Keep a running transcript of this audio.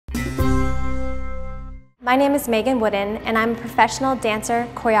My name is Megan Wooden, and I'm a professional dancer,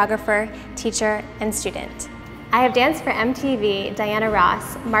 choreographer, teacher, and student. I have danced for MTV, Diana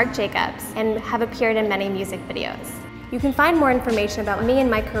Ross, Marc Jacobs, and have appeared in many music videos. You can find more information about me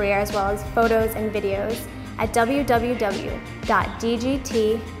and my career, as well as photos and videos, at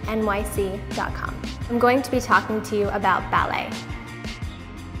www.dgtnyc.com. I'm going to be talking to you about ballet.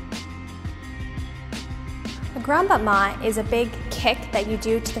 A grand battement is a big kick that you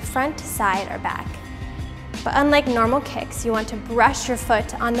do to the front, side, or back. But unlike normal kicks, you want to brush your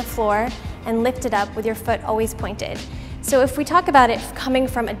foot on the floor and lift it up with your foot always pointed. So if we talk about it coming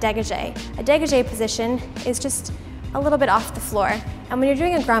from a degage position is just a little bit off the floor. And when you're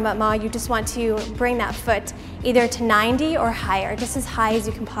doing a grand battement, you just want to bring that foot either to 90 or higher, just as high as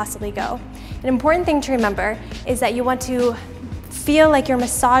you can possibly go. An important thing to remember is that you want to feel like you're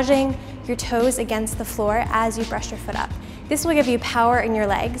massaging your toes against the floor as you brush your foot up. This will give you power in your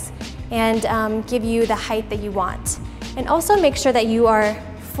legs and give you the height that you want. And also make sure that you are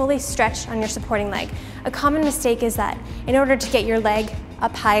fully stretched on your supporting leg. A common mistake is that in order to get your leg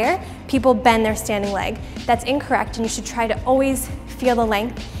up higher, people bend their standing leg. That's incorrect, and you should try to always feel the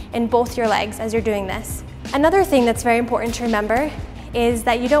length in both your legs as you're doing this. Another thing that's very important to remember is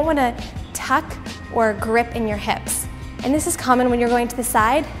that you don't want to tuck or grip in your hips. And this is common when you're going to the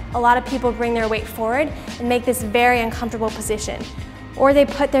side. A lot of people bring their weight forward and make this very uncomfortable position. Or they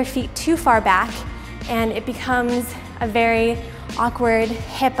put their feet too far back and it becomes a very awkward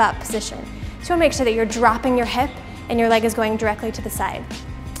hip up position. So you want to make sure that you're dropping your hip and your leg is going directly to the side.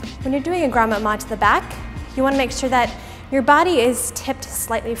 When you're doing a grand battement to the back, you want to make sure that your body is tipped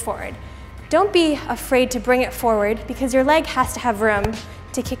slightly forward. Don't be afraid to bring it forward because your leg has to have room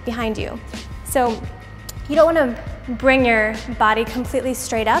to kick behind you. So you don't want to bring your body completely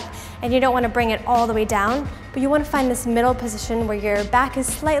straight up and you don't want to bring it all the way down, but you want to find this middle position where your back is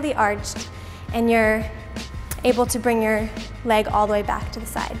slightly arched and you're able to bring your leg all the way back to the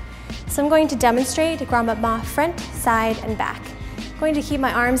side. So I'm going to demonstrate a grand battement front, side, and back. I'm going to keep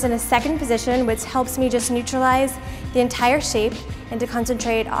my arms in a second position, which helps me just neutralize the entire shape and to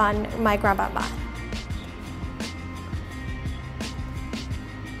concentrate on my grand battement.